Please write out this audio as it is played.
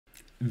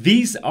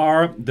These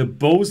are the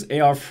Bose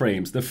AR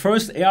frames, the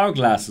first AR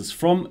glasses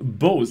from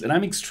Bose, and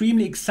I'm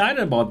extremely excited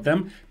about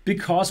them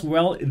because,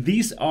 well,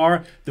 these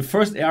are the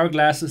first AR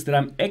glasses that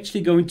I'm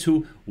actually going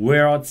to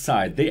wear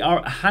outside. They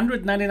are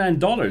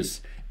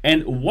 $199,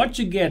 and what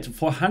you get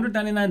for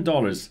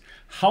 $199,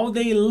 how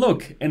they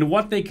look and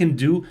what they can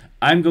do,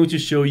 I'm going to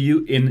show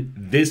you in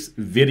this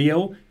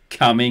video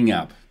coming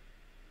up.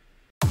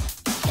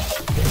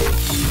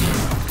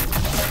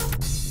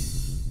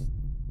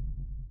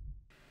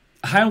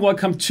 Hi and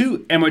welcome to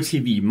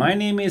MRTV. My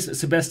name is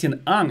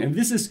Sebastian Ang and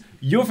this is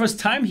your first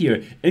time here.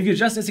 And if you're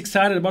just as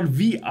excited about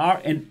VR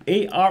and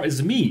AR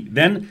as me,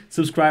 then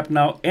subscribe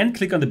now and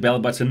click on the bell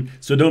button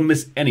so don't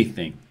miss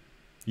anything.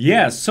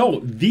 Yeah,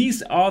 so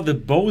these are the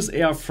Bose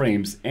AR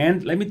frames,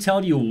 and let me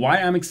tell you why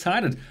I'm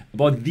excited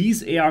about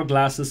these AR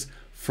glasses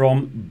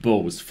from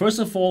Bose. First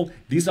of all,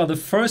 these are the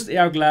first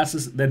AR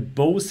glasses that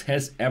Bose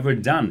has ever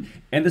done.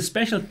 And the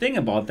special thing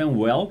about them,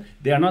 well,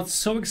 they are not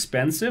so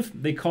expensive.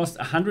 They cost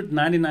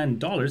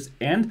 $199.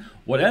 And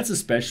what else is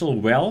special?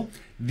 Well,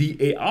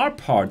 the AR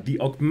part, the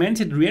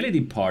augmented reality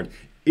part,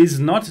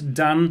 is not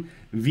done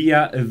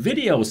via a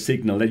video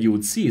signal that you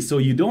would see. So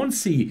you don't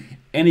see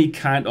any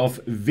kind of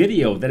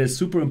video that is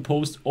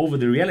superimposed over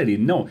the reality.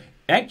 No,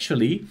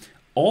 actually,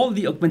 all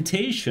the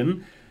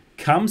augmentation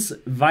comes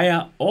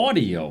via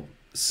audio.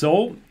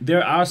 So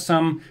there are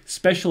some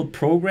special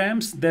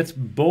programs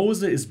that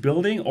Bose is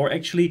building, or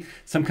actually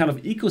some kind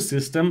of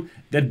ecosystem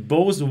that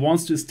Bose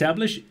wants to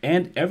establish,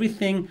 and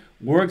everything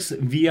works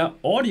via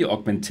audio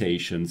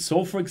augmentation.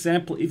 So for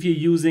example, if you're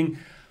using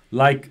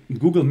like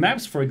Google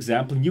Maps, for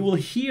example, you will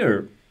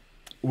hear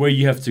where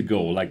you have to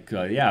go, like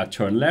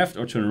turn left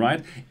or turn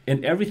right,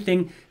 and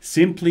everything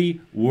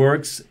simply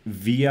works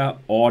via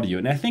audio.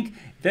 And I think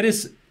that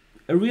is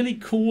a really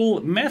cool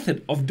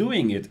method of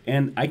doing it,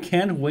 and I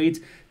can't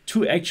wait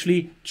to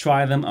actually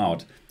try them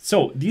out.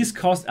 So these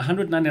cost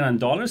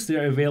 $199. They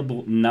are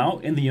available now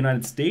in the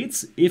United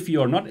States. If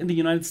you are not in the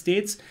United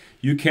States,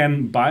 you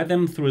can buy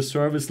them through a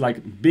service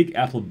like Big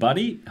Apple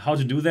Buddy. How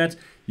to do that,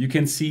 you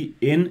can see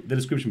in the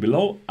description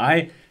below.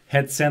 I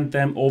had sent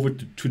them over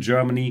to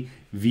Germany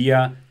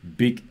via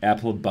Big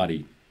Apple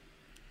Buddy.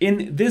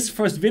 In this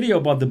first video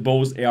about the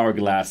Bose AR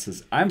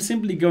glasses, I'm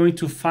simply going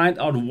to find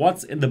out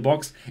what's in the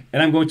box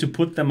and I'm going to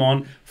put them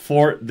on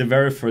for the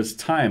very first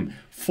time.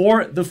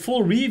 For the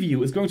full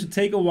review, it's going to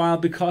take a while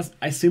because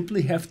I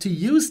simply have to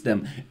use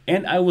them.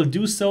 And I will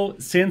do so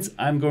since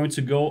I'm going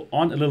to go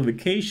on a little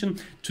vacation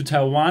to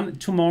Taiwan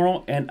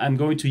tomorrow, and I'm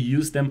going to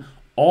use them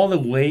all the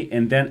way,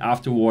 and then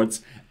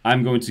afterwards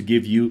I'm going to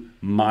give you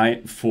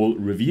my full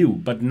review.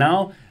 But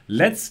now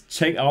let's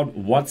check out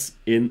what's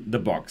in the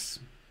box.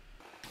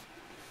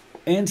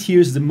 And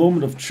here's the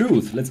moment of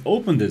truth. Let's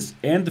open this.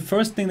 And the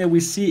first thing that we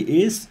see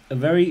is a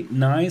very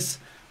nice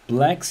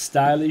black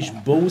stylish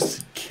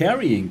Bose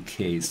carrying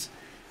case.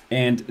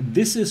 And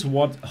this is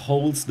what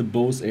holds the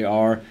Bose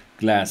AR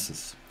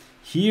glasses.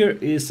 Here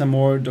is some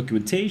more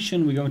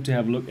documentation. We're going to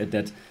have a look at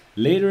that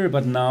later,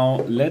 but now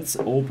let's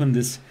open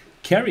this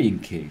carrying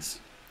case.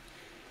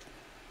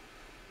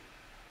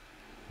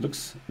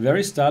 Looks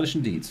very stylish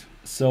indeed.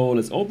 So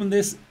let's open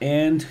this,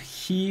 and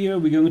here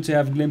we're going to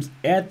have a glimpse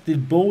at the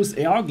Bose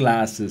AR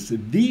glasses.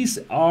 These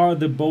are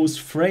the Bose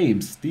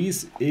frames.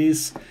 This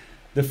is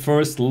the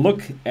first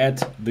look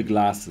at the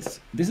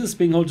glasses. This is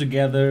being held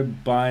together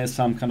by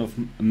some kind of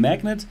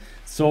magnet,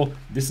 so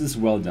this is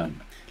well done.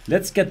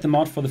 Let's get them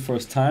out for the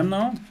first time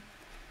now.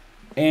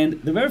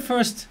 And the very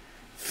first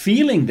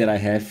feeling that I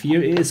have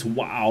here is,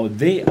 wow,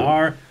 they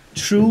are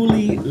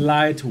truly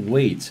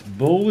lightweight.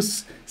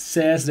 Bose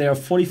says they are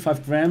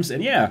 45 grams,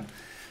 and yeah,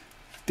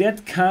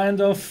 that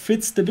kind of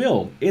fits the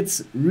bill.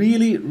 It's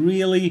really,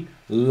 really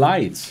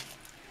light.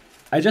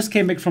 I just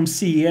came back from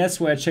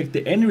CES where I checked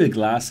the annual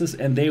glasses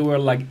and they were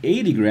like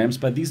 80 grams,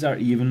 but these are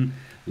even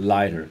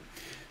lighter.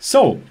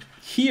 So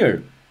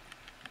here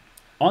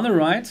on the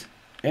right,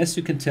 as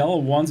you can tell,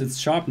 once it's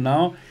sharp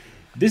now,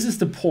 this is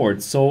the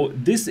port. So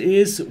this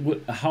is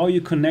how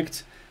you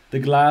connect the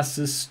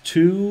glasses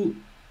to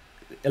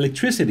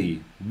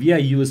electricity via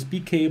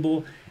USB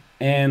cable,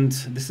 and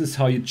this is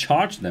how you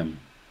charge them.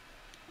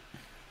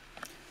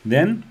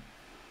 Then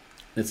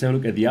let's have a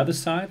look at the other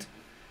side.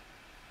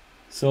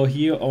 So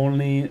here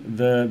only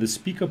the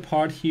speaker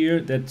part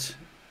here that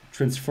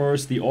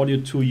transfers the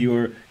audio to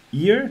your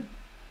ear.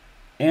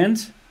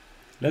 And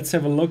let's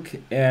have a look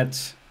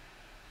at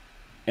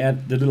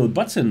the little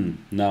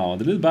button now.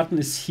 The little button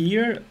is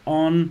here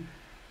on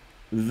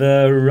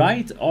the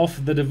right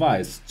of the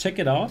device. Check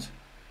it out.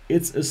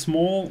 It's a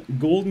small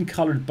golden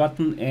colored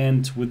button,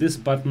 and with this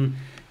button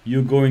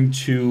you're going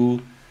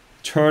to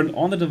turn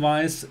on the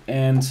device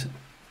and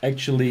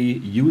actually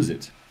use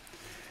it.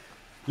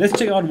 Let's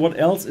check out what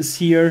else is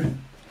here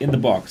in the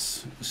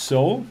box.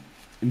 So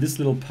in this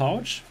little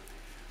pouch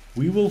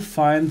we will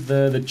find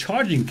the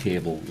charging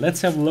cable.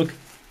 Let's have a look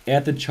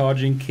at the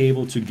charging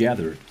cable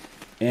together.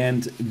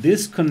 And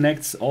this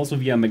connects also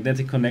via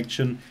magnetic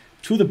connection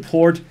to the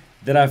port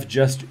that I've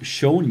just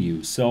shown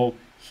you. So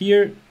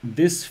here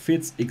this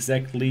fits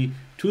exactly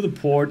to the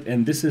port,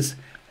 and this is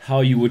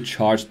how you would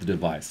charge the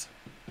device.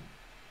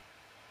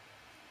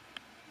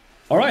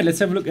 Alright, let's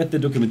have a look at the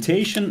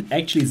documentation.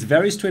 Actually, it's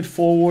very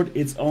straightforward.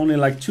 It's only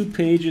like 2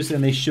 pages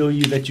and they show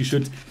you that you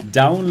should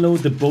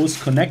download the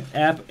Bose Connect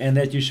app and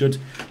that you should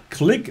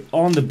click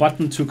on the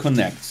button to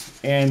connect.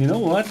 And you know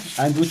what?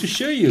 I'm going to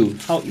show you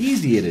how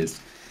easy it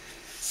is.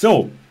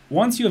 So,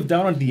 once you have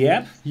downloaded the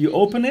app, you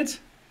open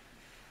it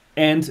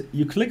and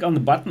you click on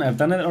the button. I've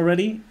done it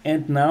already.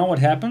 And now what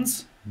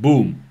happens?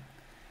 Boom.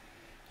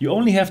 You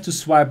only have to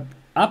swipe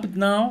up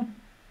now,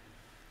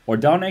 or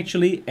down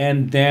actually,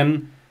 and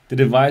then the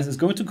device is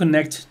going to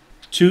connect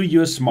to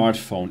your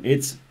smartphone.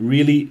 It's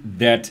really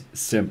that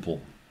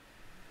simple.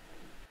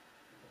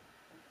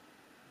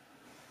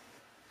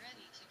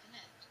 Ready to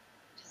connect.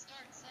 To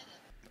start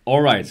setup.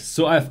 Alright,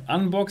 so I've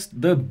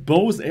unboxed the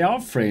Bose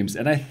AR frames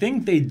and I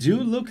think they do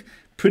look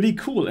pretty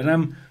cool and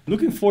I'm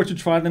looking forward to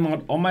try them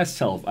out on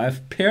myself.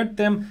 I've paired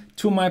them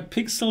to my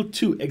Pixel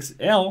 2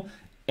 XL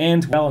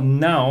and well,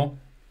 now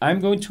I'm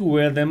going to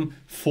wear them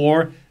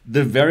for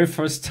the very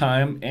first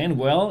time and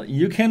well,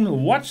 you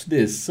can watch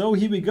this. So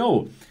here we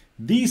go.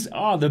 These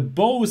are the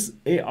Bose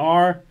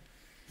AR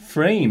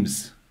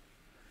frames.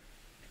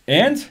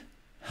 And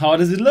how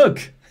does it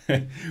look?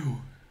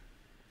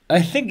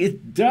 I think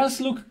it does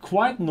look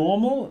quite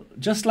normal,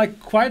 just like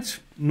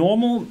quite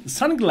normal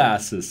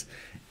sunglasses.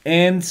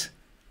 And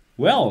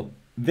well,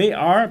 they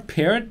are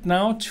paired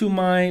now to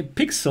my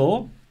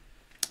Pixel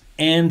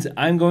and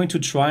I'm going to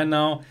try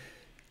now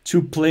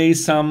to play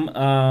some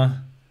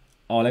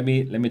oh, let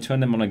me turn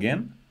them on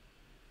again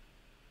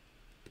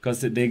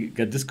because they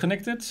got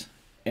disconnected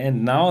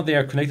and now they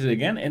are connected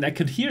again and I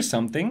could hear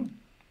something.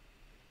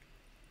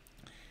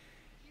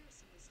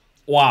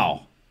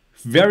 Wow,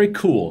 very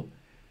cool.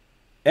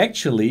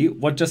 Actually,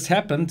 what just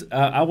happened,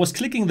 I was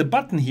clicking the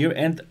button here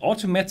and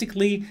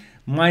automatically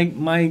my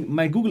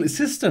Google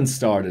Assistant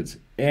started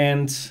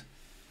and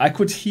I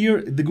could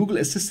hear the Google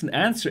Assistant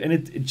answer and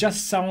it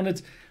just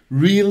sounded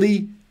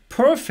really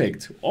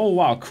perfect. Oh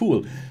wow,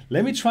 cool.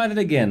 Let me try that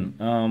again.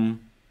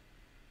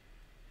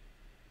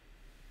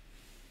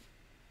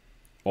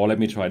 Or let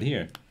me try it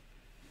here.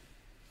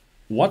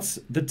 What's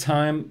the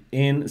time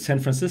in San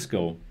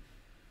Francisco?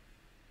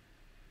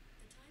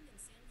 The time in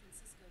San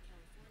Francisco,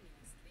 California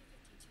is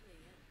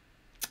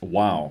 3:52 a.m.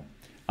 Wow.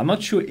 I'm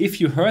not sure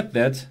if you heard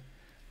that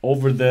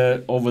over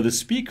the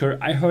speaker.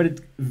 I heard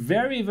it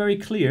very, very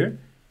clear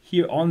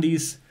here on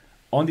these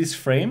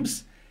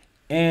frames.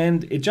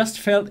 And it just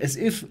felt as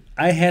if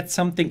I had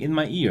something in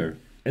my ear,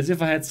 as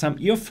if I had some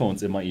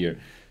earphones in my ear.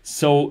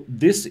 So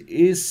this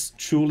is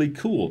truly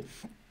cool.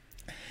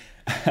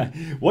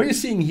 What you're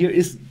seeing here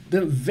is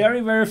the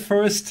very, very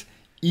first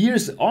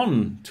ears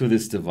on to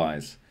this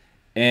device.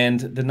 And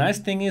the nice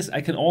thing is I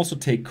can also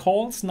take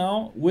calls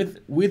now with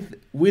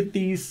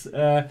these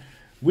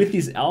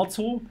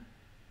Alto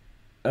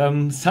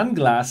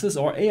sunglasses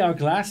or AR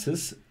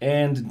glasses,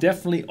 and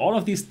definitely all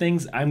of these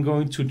things I'm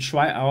going to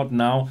try out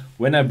now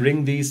when I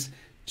bring these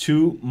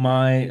to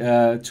my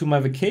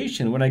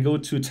vacation when I go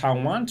to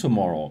Taiwan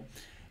tomorrow.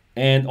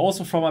 And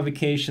also from my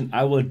vacation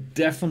I will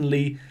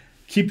definitely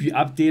keep you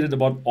updated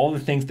about all the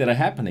things that are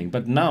happening.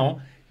 But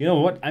now, you know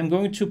what, I'm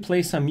going to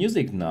play some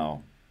music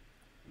now.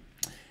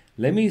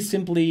 Let me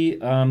simply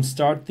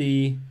start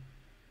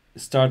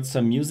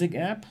some music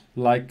app,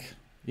 like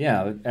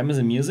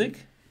Amazon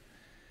Music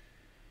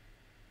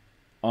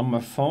on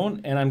my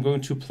phone, and I'm going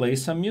to play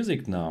some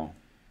music now.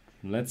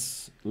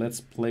 Let's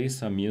play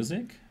some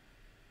music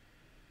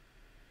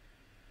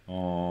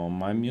on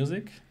my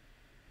music.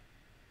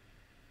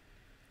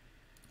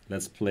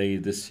 Let's play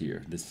this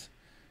here, this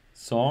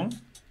song.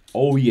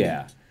 Oh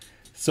yeah.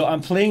 So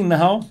I'm playing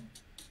now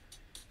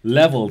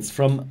Levels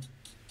from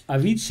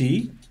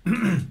Avicii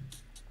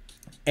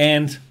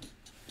and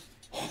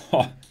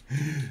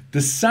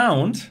the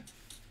sound,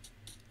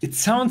 it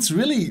sounds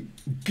really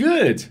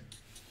good.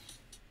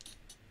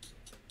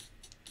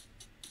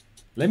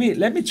 Let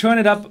me turn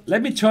it up.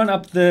 Let me turn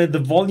up the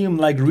volume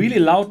like really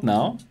loud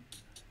now.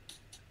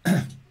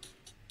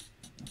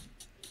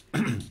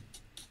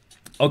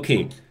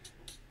 Okay.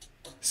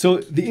 So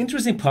the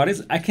interesting part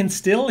is I can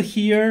still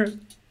hear,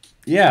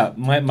 yeah,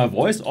 my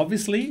voice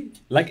obviously.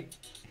 Like,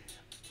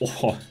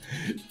 oh,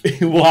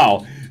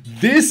 wow,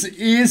 this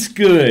is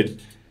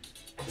good.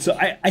 So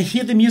I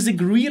hear the music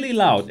really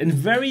loud and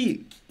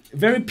very,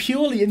 very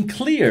purely and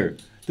clear.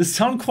 The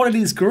sound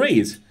quality is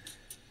great.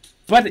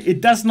 But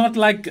it does not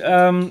like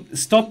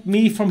stop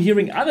me from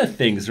hearing other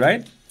things,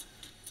 right?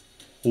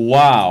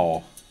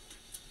 Wow.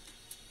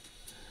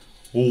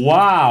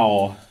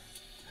 Wow.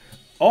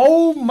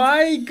 Oh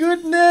my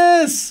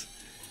goodness.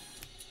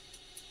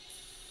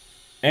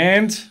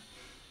 And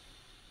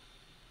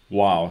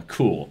wow,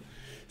 cool.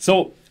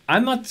 So I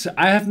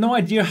have no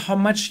idea how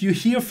much you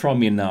hear from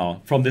me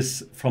now, from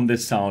this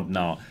sound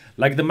now.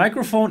 Like the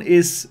microphone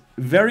is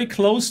very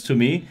close to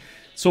me,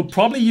 so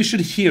probably you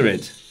should hear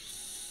it.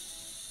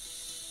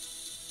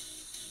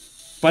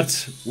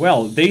 But,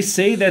 well, they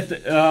say that,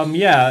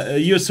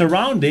 your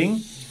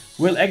surrounding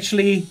will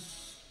actually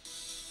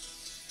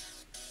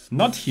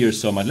not hear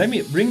so much. Let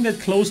me bring that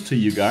close to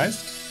you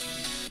guys.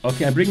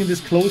 Okay, I'm bringing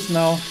this close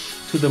now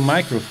to the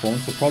microphone,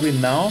 so probably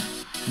now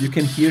you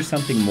can hear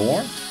something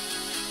more.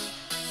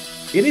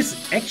 It is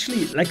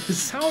actually, like, the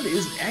sound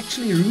is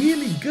actually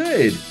really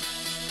good.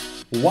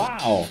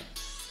 Wow.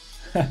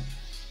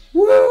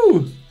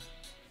 Woo!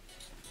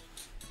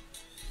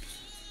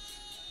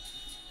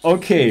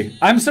 Okay,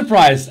 I'm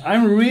surprised.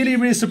 I'm really,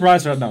 really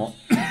surprised right now.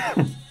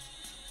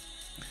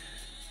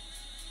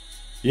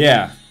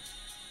 Yeah.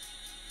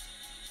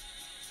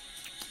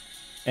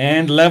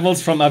 And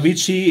Levels from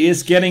Avicii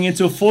is getting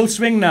into full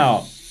swing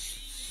now.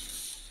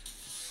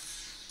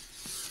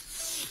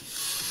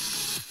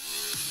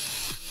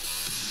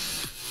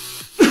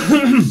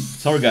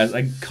 Sorry guys,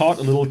 I caught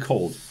a little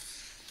cold.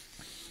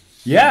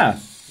 Yeah.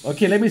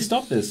 Okay, let me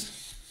stop this.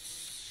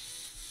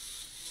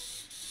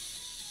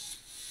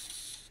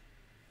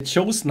 It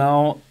shows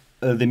now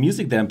the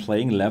music that I'm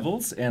playing,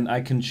 levels, and I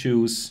can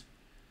choose,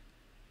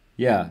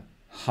 yeah,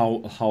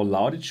 how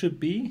loud it should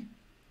be.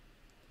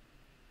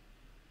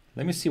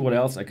 Let me see what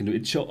else I can do.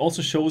 It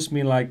also shows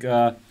me like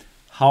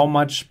how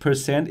much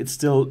percent it's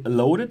still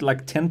loaded,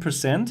 like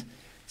 10%.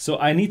 So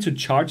I need to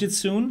charge it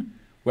soon.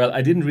 Well,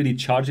 I didn't really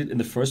charge it in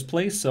the first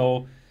place,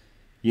 so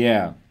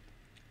yeah.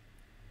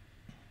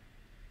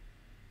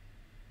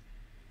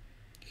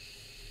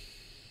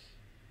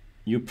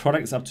 Your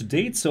product is up to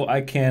date, so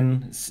I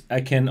can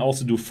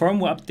also do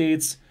firmware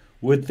updates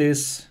with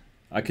this.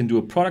 I can do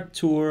a product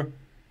tour,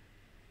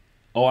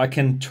 or I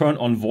can turn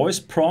on voice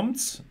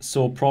prompts.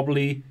 So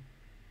probably,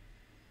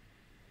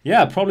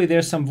 yeah, probably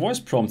there's some voice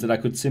prompts that I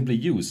could simply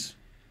use.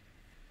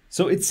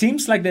 So it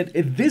seems like that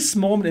at this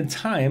moment in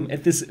time,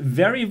 at this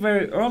very,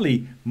 very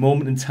early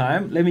moment in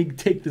time, let me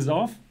take this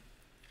off.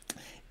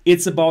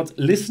 It's about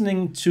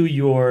listening to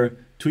your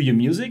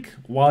music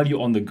while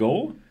you're on the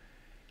go.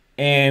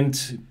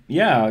 And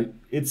yeah,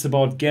 it's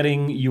about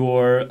getting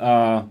your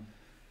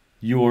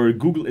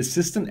Google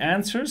Assistant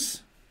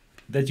answers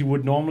that you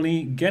would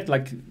normally get,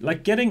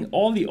 like getting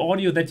all the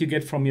audio that you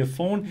get from your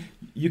phone.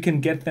 You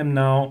can get them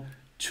now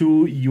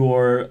to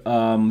your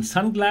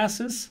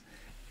sunglasses,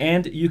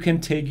 and you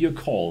can take your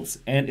calls.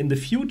 And in the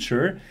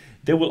future,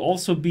 there will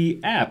also be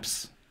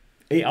apps,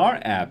 AR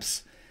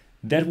apps,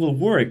 that will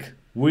work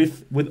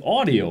with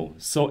audio.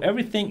 So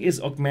everything is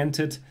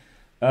augmented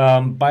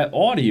by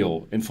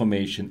audio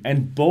information.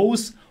 And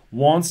Bose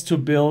wants to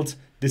build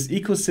this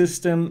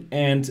ecosystem,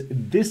 and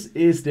this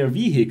is their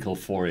vehicle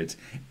for it.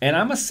 And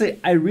I must say,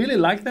 I really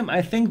like them.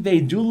 I think they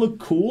do look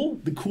cool,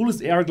 the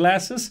coolest AR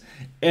glasses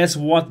as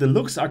what the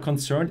looks are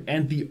concerned,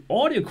 and the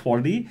audio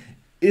quality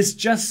is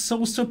just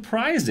so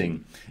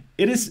surprising.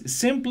 It is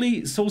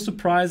simply so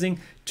surprising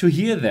to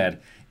hear that.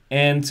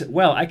 And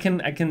well, I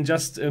can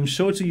just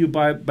show to you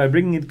by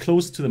bringing it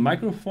close to the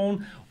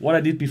microphone what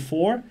I did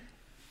before.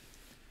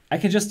 I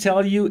can just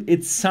tell you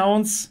it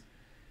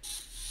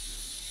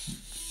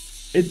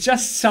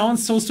just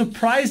sounds so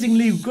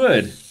surprisingly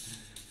good.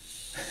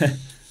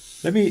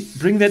 Let me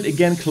bring that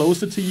again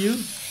closer to you.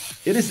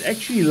 It is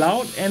actually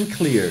loud and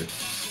clear.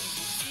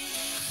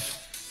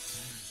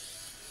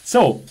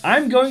 So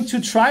I'm going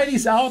to try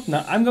these out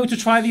now. I'm going to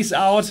try these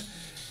out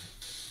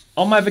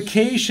on my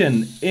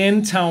vacation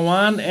in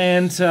Taiwan,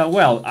 and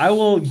well, I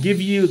will give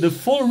you the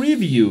full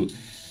review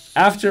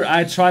after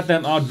I tried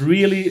them out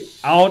really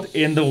out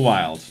in the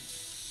wild.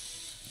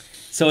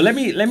 So let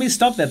me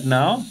stop that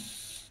now,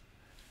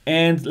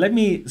 and let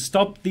me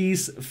stop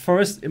these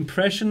first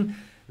impression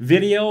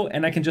video,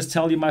 and I can just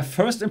tell you my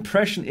first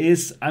impression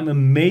is I'm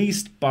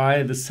amazed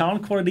by the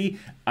sound quality.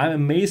 I'm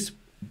amazed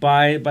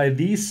by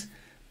these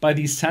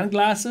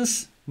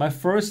sunglasses, my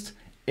first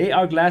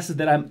AR glasses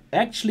that I'm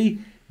actually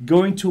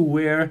going to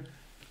wear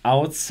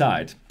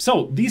outside.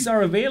 So these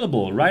are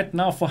available right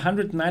now for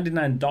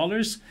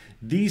 $199.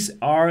 These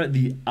are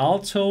the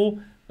Alto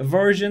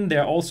version.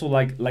 They're also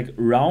like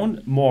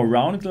more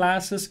round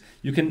glasses.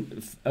 You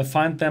can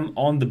find them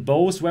on the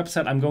Bose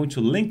website. I'm going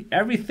to link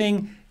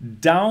everything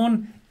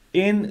down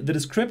in the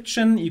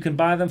description. You can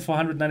buy them for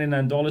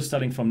 $199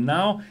 starting from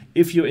now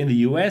if you're in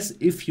the US.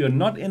 If you're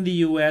not in the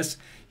US,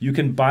 you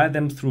can buy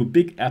them through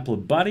Big Apple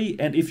Buddy,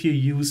 and if you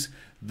use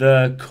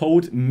the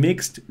code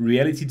Mixed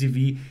Reality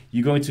TV,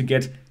 you're going to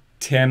get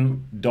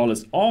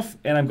 $10 off,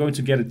 and I'm going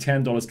to get a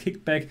 $10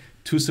 kickback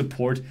to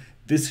support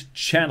this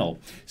channel.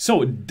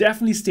 So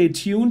definitely stay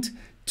tuned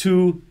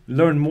to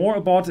learn more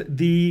about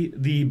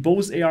the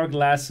Bose AR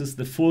glasses.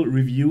 The full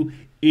review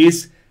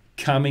is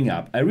coming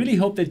up. I really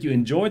hope that you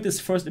enjoyed this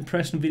first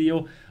impression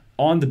video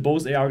on the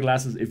Bose AR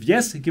glasses. If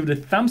yes, give it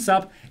a thumbs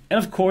up. And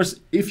of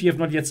course, if you have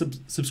not yet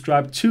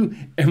subscribed to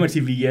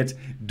MRTV yet,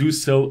 do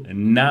so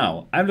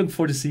now. I'm looking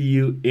forward to see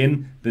you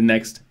in the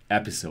next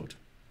episode.